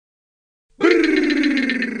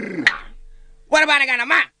korbanagana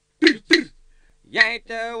ma.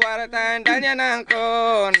 Yaita waratan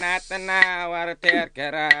danyananko natana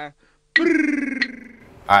waraterkera.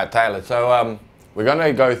 Alright, Taylor, so we're going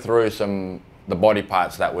to go through the body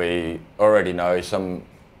parts that we already know, some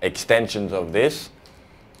extensions of this.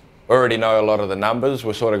 Already know a lot of the numbers.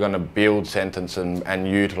 We're sort of going to build sentence and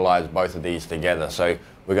utilize both of these together. So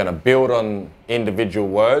we're going to build on individual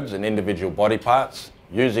words and individual body parts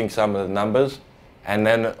using some of the numbers, and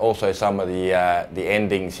then also some of the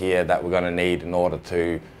endings here that we're going to need in order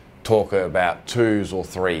to talk about twos or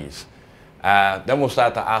threes. Then we'll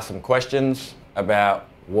start to ask some questions about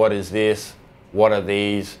what is this, what are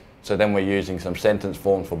these. So then we're using some sentence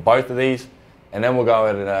forms for both of these, and then we'll go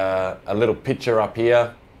at a little picture up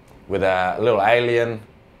here with a little alien,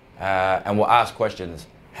 and we'll ask questions.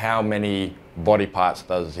 How many body parts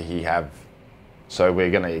does he have? So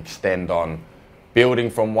we're going to extend on building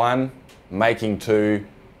from one, making two,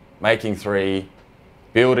 making three,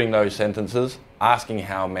 building those sentences, asking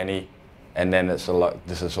how many, and then this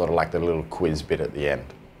is sort of like the little quiz bit at the end.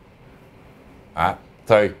 All right.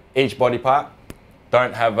 So each body part,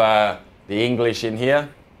 don't have the English in here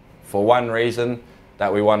for one reason,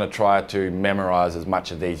 that we want to try to memorize as much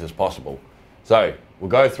of these as possible. So we'll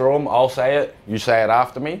go through them, I'll say it, you say it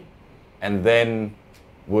after me, and then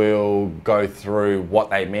we'll go through what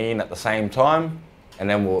they mean at the same time, and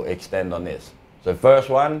then we'll extend on this. So first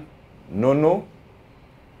one, nunu.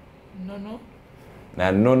 Nunu. Now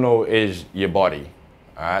nunu is your body,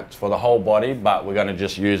 all right? It's for the whole body, but we're going to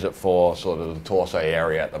just use it for sort of the torso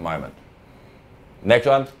area at the moment. Next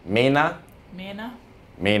one, mina. Mina.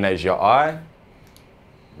 Mina is your eye.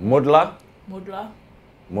 Mudla. Mudla.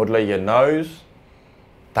 Mudla your nose.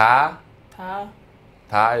 Ta. Ta.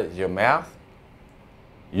 Ta is your mouth.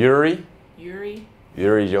 Yuri. Yuri.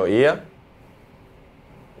 Yuri is your ear.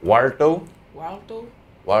 Wartu. Walto.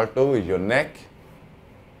 Wartu is your neck.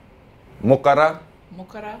 Mukara.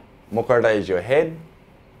 Mukara. Mukara is your head.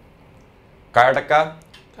 Kartaka.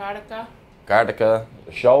 Karaka. Kartaka,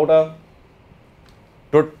 the shoulder.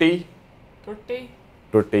 Tutti. Tutti.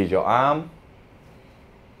 Tutti is your arm.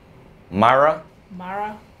 Mara.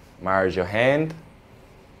 Mara. Mara is your hand.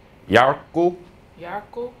 Yarku.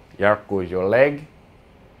 Yarku. Yarku is your leg.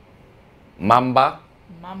 Mamba.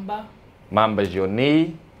 Mamba. Mamba is your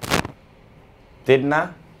knee.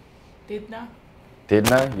 Tidna. Tidna.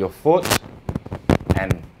 Tidna, your foot.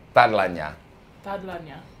 And tadlanya.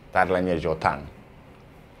 Tadlanya. Tadlanya is your tongue.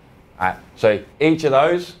 Alright, so each of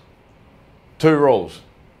those, two rules.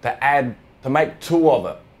 To make two of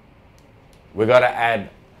it, we've got to add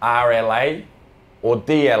RLA or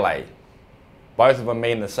DLA. Both of them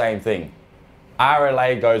mean the same thing.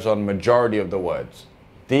 RLA goes on majority of the words.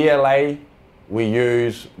 DLA we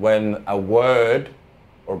use when a word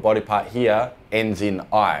or body part here ends in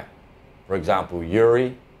I. For example,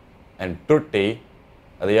 Yuri and Tutti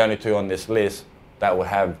are the only two on this list that will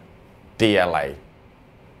have DLA.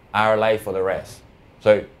 RLA for the rest.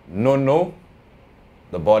 So nunu,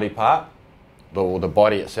 the body part, or the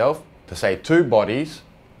body itself, to say two bodies,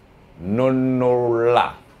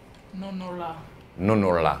 nunula. Nunula.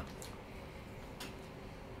 Nunula.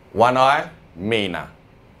 One eye, mina.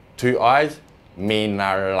 Two eyes,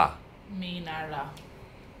 minarla. Minarla.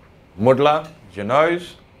 Mudla is your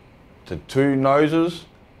nose. To two noses,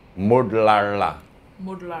 mudlarla.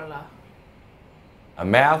 Mudlarla. A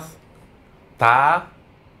mouth, ta.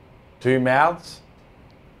 Two mouths.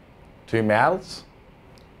 Two mouths.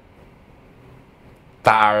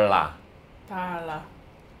 Tarla. Tarla.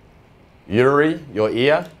 Yuri, your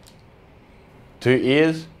ear. Two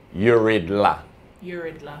ears, yuridla.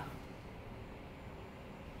 Yuridla.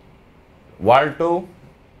 Wartu,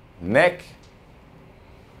 neck.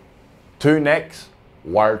 Two necks,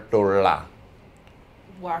 wartula.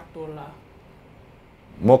 Wartula.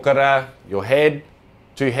 Mukara, your head.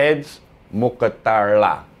 Two heads,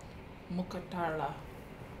 mukatarla. Mukatarla.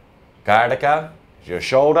 Kardaka is your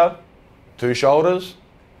shoulder. Two shoulders,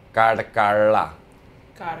 kardakarla.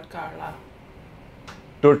 Karkarla.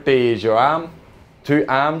 Tutti is your arm. Two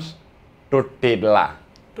arms, tuttidla.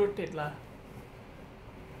 Turtidla.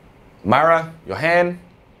 Mara, your hand.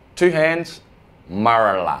 Two hands,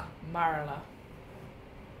 marala. Marala.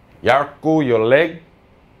 Yarku, your leg.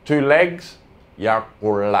 Two legs,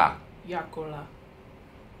 yarkula. Yakula.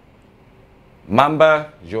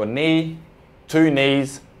 Mamba is your knee. Two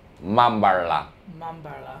knees, mambarla.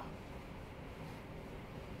 Mambarla.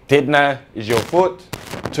 Tidna is your foot.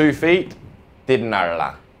 2 feet,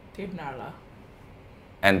 tidnarla. Tidnarla.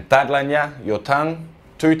 And tadlanya, your tongue.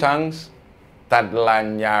 2 tongues,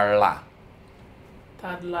 tadlanyarla.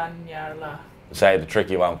 Tadlanyarla. Say the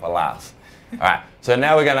tricky one for last. All right, so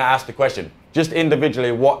now we're going to ask the question. just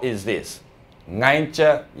individually, what is this?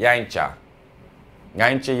 Ngaincha yancha.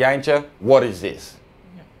 Ngaincha yancha, what is this?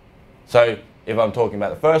 Yep. So if I'm talking about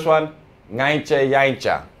the first one, ngaincha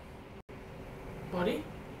yancha, Body.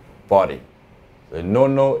 body. So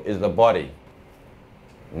nono is the body.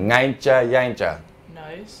 Ngaincha yancha.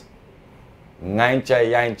 Nose. Ngaincha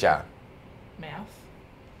yancha. Mouth.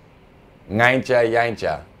 Ngaincha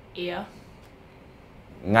yancha. Ear.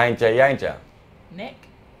 Ngaincha yancha. Neck.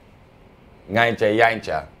 Ngaincha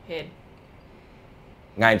yancha. Head.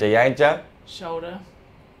 Ngaincha yancha. Shoulder.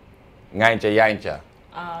 Ngaincha yancha.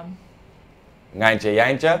 Arm. Ngaincha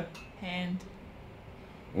yancha. Hand.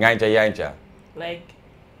 Ngaincha yancha. Leg.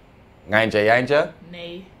 Ngaincha yancha.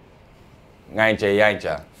 Knee. Ngaincha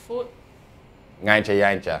yancha. Foot. Ngaincha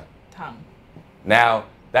yancha. Tongue. Now,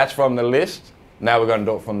 that's from the list. Now we're going to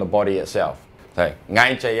do it from the body itself. So,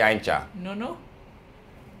 ngaincha yancha. Nunu.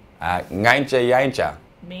 Ngaincha yancha.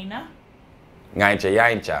 Mina. Ngaincha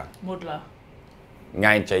yancha. Mudla.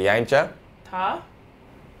 Ngaincha yancha. Ta.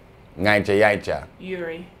 Ngaincha yancha.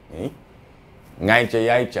 Yuri. Ngaincha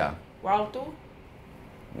yancha. Waltu.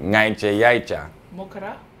 Ngaincha yancha.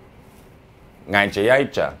 Mukara. Ngaincha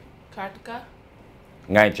yancha. Kartika.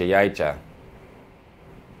 Ngaincha yancha.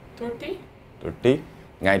 Turti. Tutti.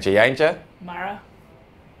 Ngaincha yancha. Mara.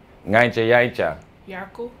 Ngaincha yancha.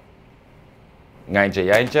 Yarku. Ngaincha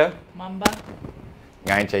yancha. Mamba.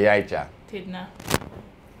 Ngaincha yancha. Tidna.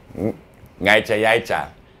 Ngaincha yancha.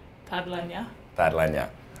 Tadlanya. Tadlanya.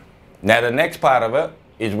 Now the next part of it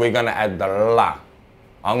is we're going to add the la.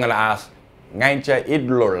 I'm going to ask ngaincha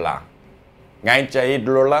idlula. Ngaincha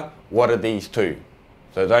idlula, what are these two?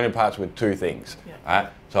 So there's only parts with two things. Yeah.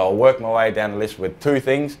 Alright? So I'll work my way down the list with two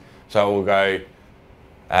things. So we'll go,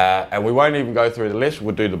 and we won't even go through the list,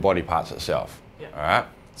 we'll do the body parts itself. Yeah. Alright?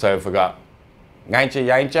 So if we got ngaincha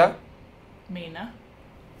yancha, Mina.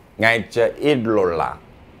 ngaincha idlula.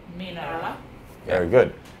 Minarla. Very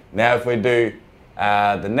good. Now if we do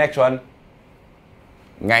the next one,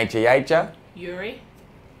 ngaincha yancha, Yuri.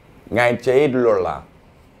 ngaincha idlula.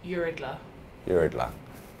 Yuridla. Yuridla.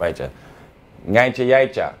 Baca. Ngaincha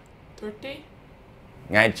yancha, Turti.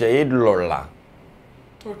 ngaincha idlula.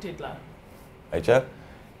 Turtidla. Baca.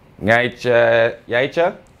 Ngaincha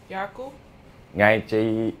yancha, Yarku.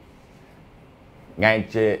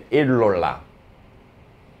 ngaincha idlula.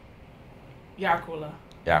 Yarkula.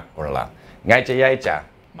 Yakula. Ngaincha yancha,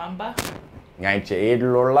 Mamba. ngaincha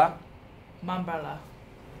idlula. Mambala.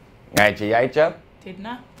 Ngaincha yancha,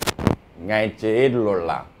 Tidna. ngaincha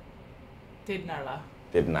idlula. Tidnarla.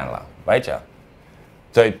 Tidnala. Baca.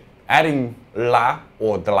 So adding la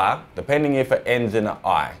or dla, depending if it ends in an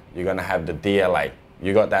I, you're going to have the DLA.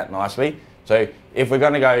 You got that nicely? So if we're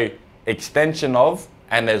going to go extension of,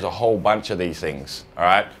 and there's a whole bunch of these things, all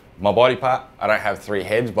right? My body part, I don't have three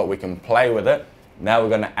heads, but we can play with it. Now we're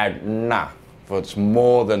going to add na, for it's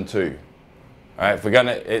more than two. All right, if we're going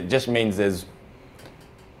to, it just means there's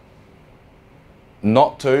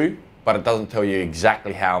not two, but it doesn't tell you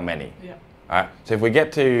exactly how many. Yeah. Alright, so if we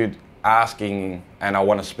get to asking and I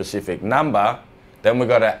want a specific number, then we've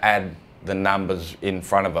got to add the numbers in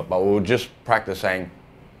front of it. But we'll just practice saying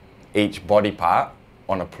each body part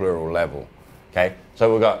on a plural level. Okay,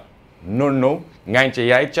 so we've got nunu, ngaincha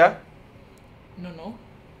yancha, Nunu.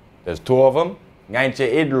 there's two of them, ngaincha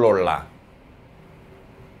idlola.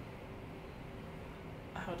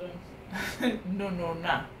 How do I...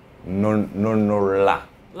 Nununa. Nunula.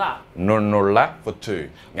 La. Nunula for two.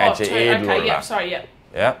 Oh, Ngaincha two. Okay, idlola. yeah, sorry, yeah.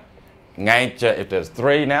 Yeah. Ngaincha, if there's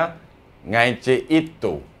three now, ngaincha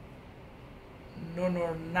itu.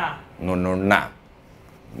 Nununa. Nununa.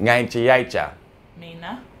 Ngaincha yancha.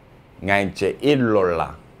 Mina. Ngaincha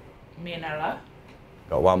idlola. Minala.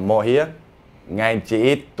 Got one more here. Ngaincha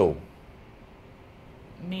itu.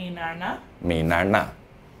 Minarna. Minarna.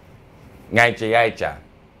 Ngaincha yancha.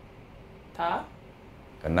 Ta.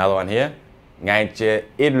 Got another one here. Ngaincha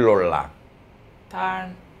idlola.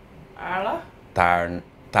 Tarn. Arla.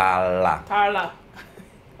 Tala. Tarla.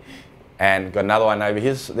 And got another one over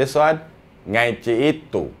here, this side. Ngaincha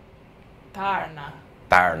itu. Tarna.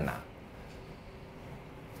 Tarna.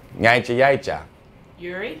 Ngaincha yancha.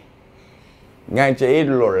 Yuri. Ngaincha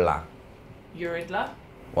idlola. Yuridla.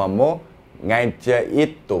 One more. Ngaincha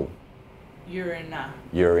itu. Urina.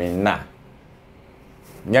 Urina.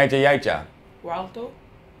 Ngaincha yancha. Waltu.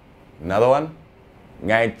 Another one.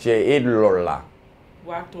 Ngaincha idlola.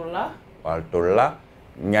 Wartula. Waltula.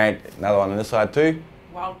 Another one on this side too.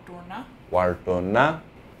 Waltuna. Waltuna.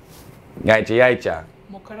 Ngaincha yancha.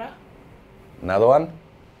 Mukara. Another one.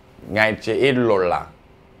 Ngaincha idlola.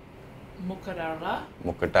 Mukarala.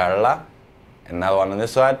 Mukatarla. Another one on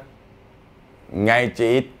this side.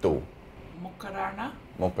 Ngaincha itu. Mukararna.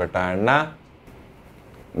 Mukatarna.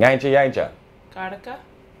 Ngaincha yaincha. Karaka.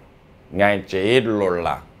 Ngaincha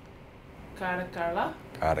idlola. Karakarla.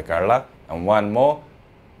 Karakarla. And one more.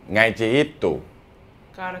 Ngaincha itu.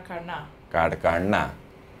 Karakarna. Karakarna.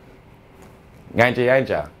 Ngaincha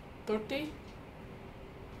yaincha. Turti.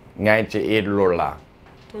 Ngaincha idlola.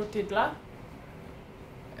 Turtidla.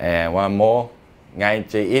 And one more.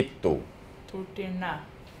 Ngaincha itu. Turtirna.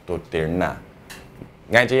 Tutirna.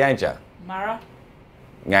 Ngaincha yaincha. Mara.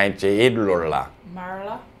 Ngaincha idlola.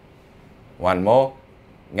 Marla. One more.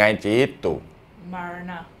 Ngaincha itu.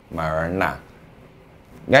 Marna. Marna.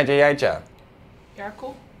 Ngaincha yaincha.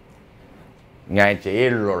 Yarku. Ngaincha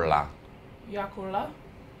idlola. Yakula.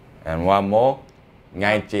 And one more.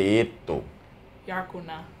 Ngaincha itu.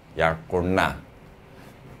 Yarkuna. Yarkurna.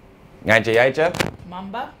 Ngaincha yaincha.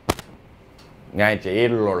 Mamba. Ngaincha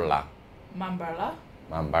idlola. Mambarla.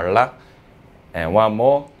 Mambarla. And one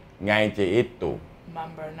more. Ngaincha itu.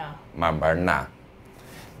 Mambarna. Mambarna.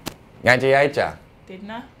 Ngaincha yaincha.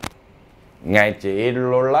 Tidna. Ngaincha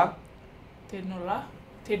idlola. Tidnula.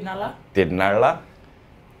 Tidnala. Tidnarla.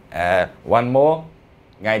 One more.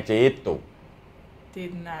 Ngaincha itu.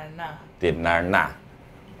 Tidnarna. Tidnarna.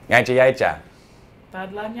 Ngaincha yaincha.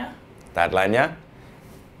 Tadlanya. Tadlanya.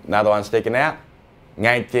 Another one sticking out.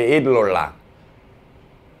 Ngaincha idlola.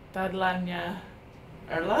 Tadlanya.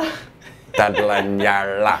 Erla.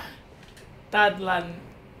 Tadlanyarla.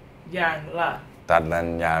 Tadlanyanla.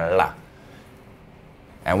 Tadlanyarla.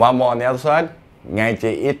 And one more on the other side.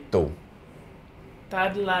 Ngaincha itu.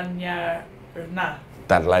 Tadlanyarna.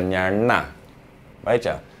 Tadlanyarna. Right?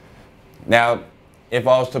 Now, if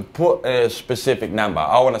I was to put a specific number,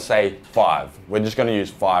 I want to say 5. We're just going to use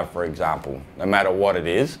 5 for example, no matter what it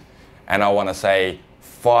is. And I want to say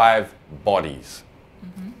 5 bodies.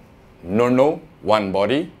 Nunu, 1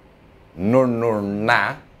 body.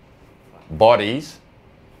 Nurnurna, bodies.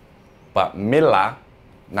 But mila,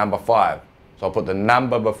 number 5. So I'll put the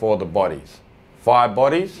number before the bodies. 5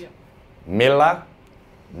 bodies. Yep. Mila,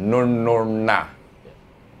 nurnurna.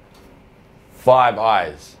 5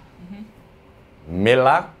 eyes.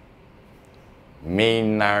 Mila,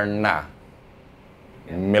 minarna.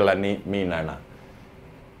 Minarna.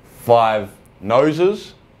 5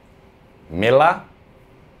 noses. Mila,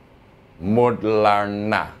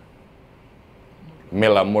 mudlarna.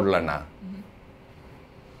 Mila mudlarna.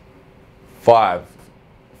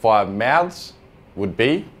 5 mouths would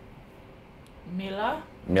be Mila.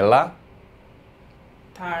 Mila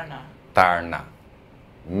Tarna. tarna.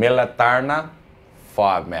 Mila tarna,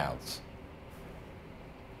 5 mouths.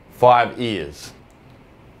 5 ears.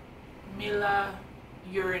 Mila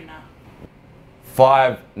urina.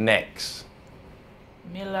 5 necks.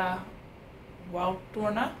 Mila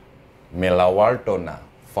walturna. Mila waltona,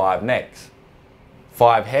 5 necks.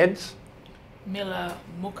 5 heads. Mila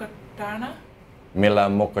mukatarna. Mila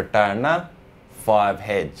mukatarna, 5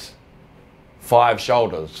 heads. 5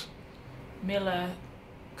 shoulders. Mila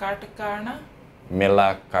kartakarna.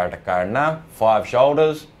 Mila kartakarna, 5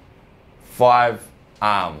 shoulders. 5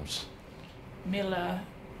 arms. Mila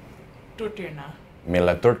tutirna.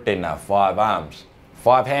 Mila turtina, 5 arms.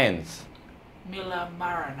 5 hands. Mila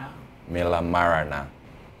marana. Mila marana.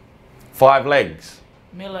 5 legs.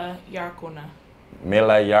 Mila yarkuna.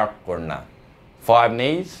 Mila yarkurna. 5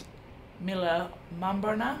 knees. Mila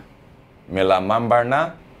mambarna. Mila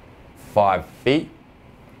mambarna. 5 feet.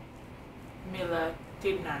 Mila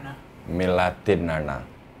tidnarna. Mila tidnarna.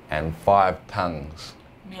 And 5 tongues.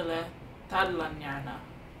 Mila tadlanyarna.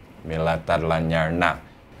 Mila tadlanyarna.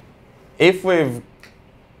 If we've,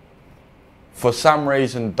 for some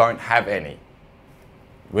reason, don't have any,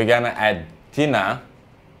 we're going to add tina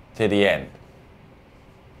to the end.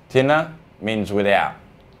 Tina means without.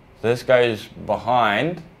 So this goes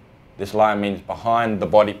behind, this line means behind the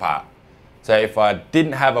body part. So if I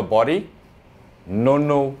didn't have a body,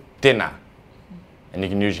 nunu tina. And you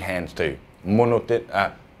can use your hands too. Nunu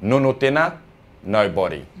tina, no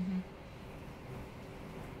body.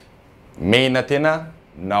 Mina tina,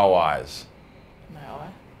 no eyes. No.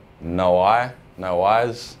 No eye, no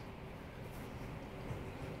eyes.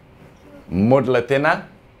 Mudlatina,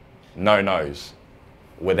 no nose,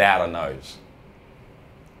 without a nose.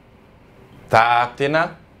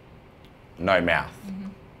 Ta'atina, no mouth,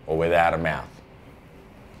 or without a mouth.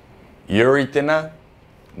 Uritina,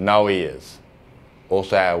 no ears.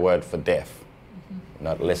 Also a word for deaf,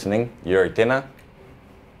 not listening. Uritina.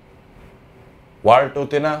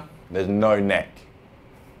 Wartutina, there's no neck.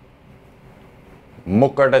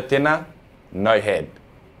 Mukardatina, no head,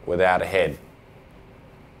 without a head.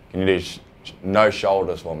 Can you do no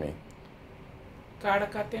shoulders for me?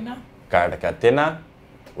 Karakatina. Kardakatina,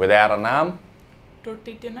 without an arm.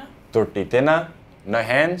 Turtitina. Turtitina. No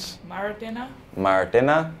hands. Maratina.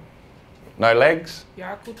 Maratina. No legs.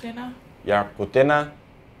 Yarkutina. Yarkutina.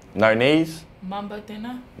 No knees.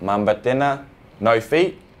 Mambatina. Mambatina. No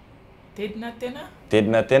feet. Tidnatina.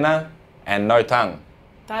 Tidnatina. And no tongue.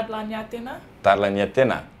 Tadlanyatina.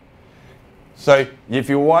 Tadlanyatina. So if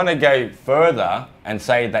you want to go further and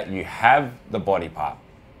say that you have the body part,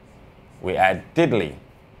 we add tiddly.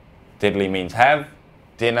 Tiddly means have,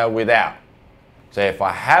 dinner without. So if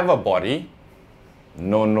I have a body,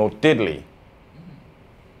 no tiddly.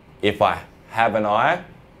 If I have an eye,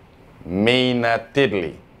 meena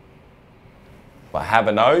tiddly. If I have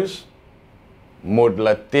a nose,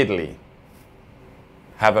 mudla tiddly.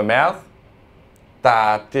 Have a mouth,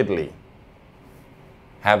 ta tiddly.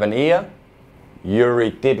 Have an ear,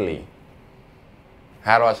 yuri tiddly.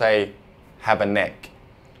 How do I say have a neck?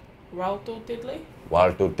 Rautu tiddly.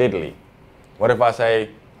 Waltu tiddly. What if I say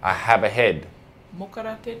I have a head?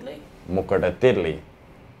 Mukara tiddly. Mukada tiddly.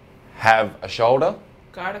 Have a shoulder?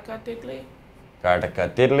 Karaka tiddly.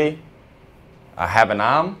 Kartaka tiddly. I have an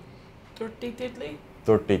arm? Turti tiddly.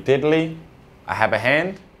 Turti tiddly. I have a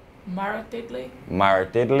hand? Mara tiddly. Mara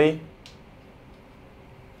tiddly.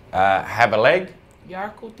 Have a leg?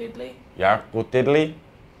 Yarku tiddly. Yarku tiddly.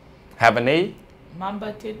 Have a knee?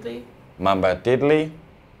 Mamba tiddly. Mamba tiddly.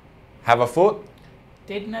 Have a foot?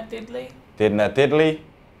 Tidna tiddly. Tidna tiddly.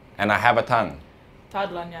 And I have a tongue?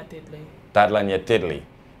 Tadlanya tiddly. Tadlanya tiddly.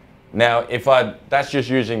 Now, that's just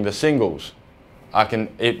using the singles.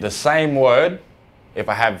 The same word, if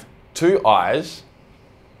I have two eyes,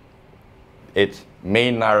 it's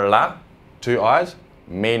minarla, two eyes,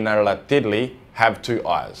 minarla tiddly, have two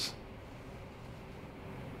eyes.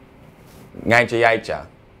 Ngaita yaicha,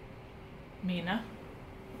 Mina.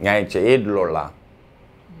 ngaita idlola.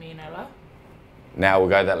 Minala. Now we'll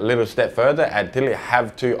go that little step further, add tiddly,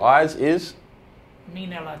 have two eyes is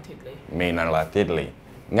Minala tiddly. minarla tiddly.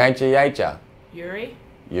 Ngaita yaicha, Yuri.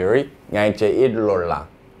 yuri, ngaita idlola,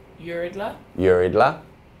 Yuridla. yuridla,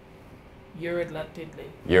 Yuridla tiddly.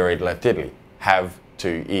 yuridla tiddly, have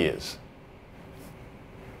two ears.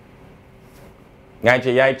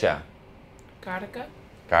 Ngaita yaicha, Karaka.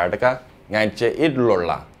 Kartaka, ngaita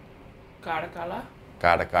idlola, Karakala.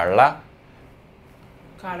 Kartakarla,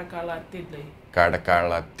 Karakala tiddly.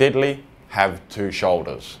 Kartakarla tiddly, have two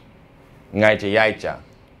shoulders. Ngaita yaicha,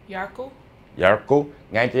 Yarku. yarku,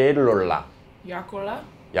 ngaita idlola, Yarkula.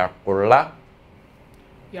 yarkulla,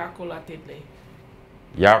 Yarkula tiddly.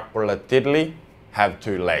 yarkulla tiddly, have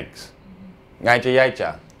two legs. Ngaita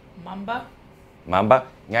yaicha, Mamba. mamba,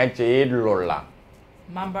 ngaita idlola,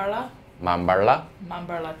 Mambala. mambarla,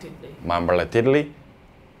 Mambala tiddly. mambarla tiddly,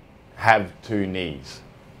 have two knees.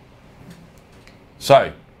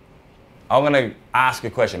 So, I'm going to ask a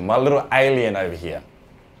question. My little alien over here,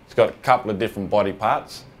 it's got a couple of different body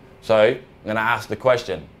parts. So, I'm going to ask the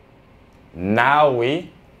question. Nawi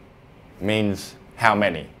means how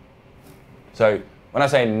many? So, when I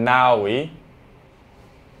say nawi,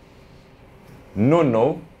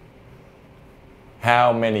 nunu,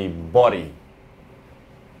 how many body?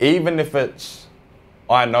 Even if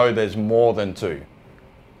I know there's more than two,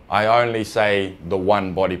 I only say the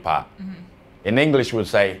one body part. In English, we'll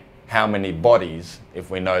say how many bodies if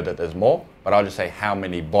we know that there's more, but I'll just say how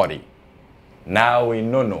many body. Nawi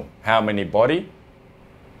nunu, how many body?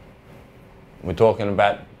 We're talking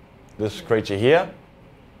about this creature here.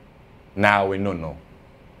 Nawi nunu,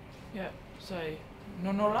 Yeah. So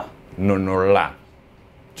Nonola. nunula,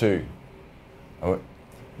 two.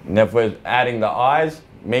 And if we're adding the eyes,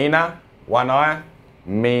 mina, one eye,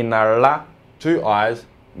 minarla, two eyes,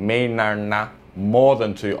 minarna, more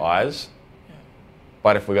than two eyes. Yeah.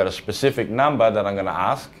 But if we've got a specific number that I'm going to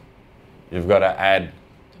ask, you've got to add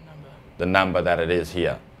The number. the number that it is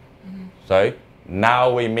here. So,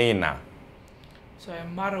 nawi mina, So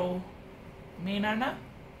Maru Minana.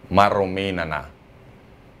 maru minana.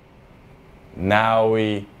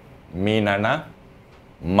 Nawi minana,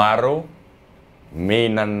 maru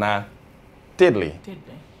minana tiddly.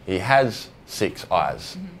 Tiddly. He has 6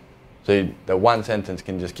 eyes. So the one sentence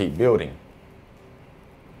can just keep building.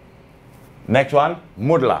 Next one,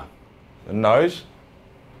 mudla, the nose.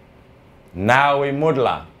 Nawi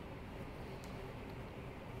mudla,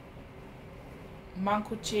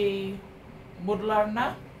 Mankuchi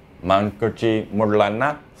Mudlarna. mankuchi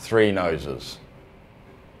mudlana, 3 noses.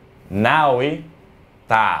 Nawi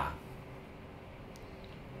ta,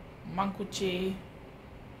 Mankuchi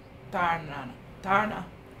Tarna. Tarna.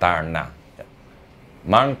 tarna.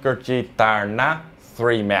 Mankuchi tarna,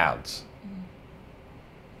 3 mouths.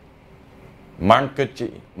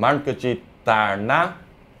 Mankuchi tarna,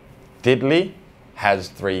 tiddly, has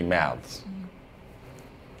 3 mouths.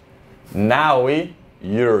 Naui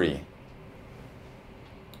Yuri.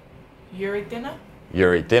 Uritina.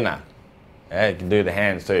 Uritina. Yeah, you can do the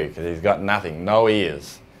hands too, because he's got nothing, no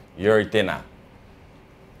ears. Uritina.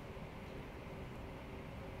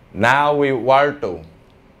 Naui Wartu.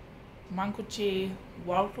 Mankuchi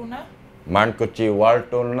Waltuna. Mankuchi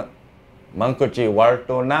Wartuna,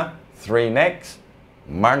 3 necks.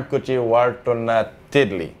 Mankuchi Wartuna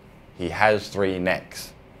Tiddly. He has 3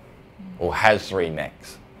 necks. Or has 3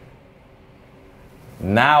 necks.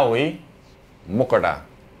 Naui Mukada.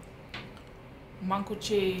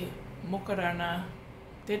 Mankuchi Mukarana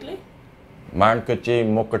Tiddly. Mankuchi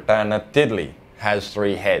Mukatana Tiddly has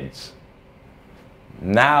 3 heads.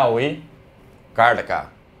 Naui Kardaka.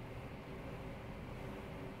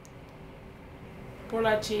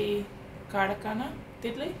 Pulachi Kardakana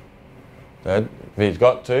Tiddly. Good. If he's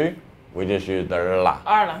got 2, we just use the la.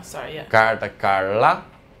 Arla, sorry, yeah. Kardakarla.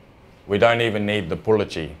 We don't even need the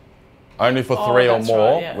pulachi. Only for 3 or that's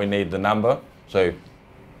more, right, yeah. we need the number. So,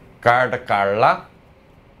 Kardakarla,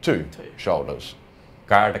 2 shoulders.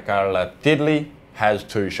 Kardakarla Tiddly has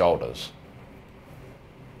 2 shoulders.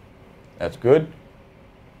 That's good.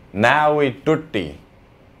 Naui Tutti.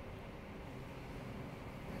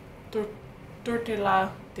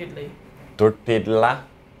 Turtila Tiddly. Turtidla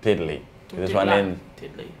Tiddly. This one Turtila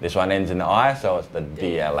Tiddly. ends in the I, so it's the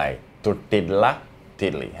DLA. Turtidla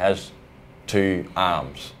Tiddly has 2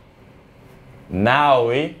 arms.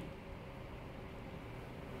 Naui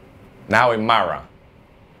Mara.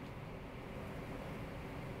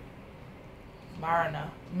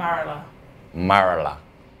 Marala.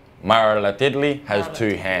 Marala Tiddly has Marala 2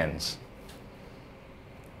 Tiddly. hands.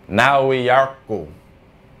 Naui Yarku.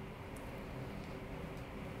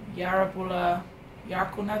 Yarabula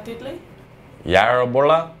Yarkuna Tiddly.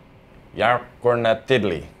 Yarabula Yarkurna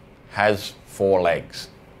Tiddly has 4 legs.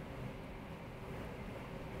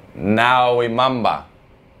 Naui Mamba.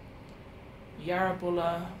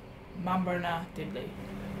 Yarabula Mambarna Tiddly.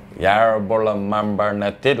 Yarabula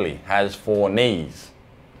Mambarna Tiddly has 4 knees.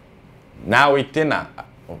 Naui Tina.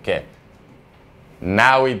 Okay.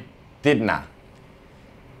 Naui Tidna.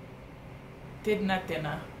 Tidna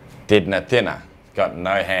Tina. Tidna Tina. Got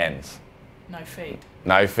no hands. No feet.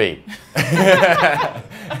 No feet.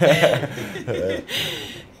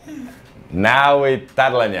 Naui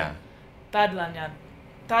Tadlanya.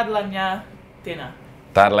 Tadlanya Tina.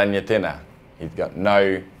 Tadlanya Tina. He's got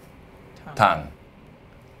no tongue.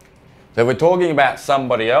 So we're talking about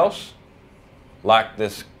somebody else, like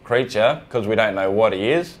this creature, because we don't know what he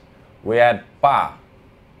is. We add pa.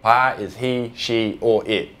 Pa is he, she, or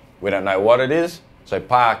it. We don't know what it is. So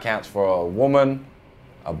pa counts for a woman,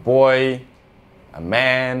 a boy, a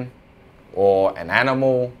man, or an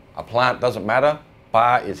animal, a plant, doesn't matter.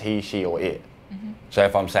 Pa is he, she, or it. So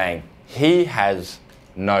if I'm saying he has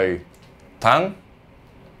no tongue,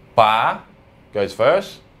 pa goes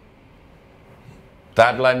first.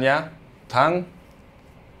 Tadlanya, tongue.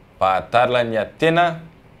 Pa tadlanya tina,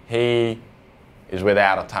 he is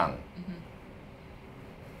without a tongue.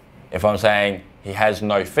 If I'm saying he has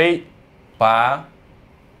no feet, pa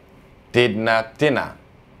tidna tina.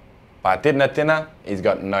 Pa tidna tina, he's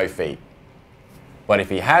got no feet. But if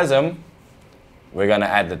he has them, we're going to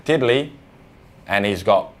add the tiddly, and he's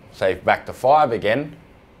got, say, back to 5 again.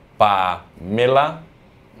 Pa mila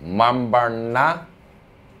mambarna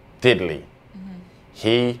tiddly.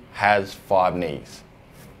 He has 5 knees.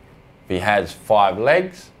 If he has 5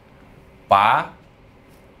 legs, pa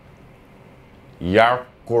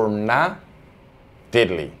yarkurna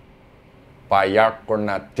tiddly. Pa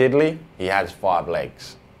yarkurna tiddly, he has 5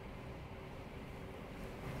 legs.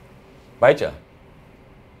 Baca.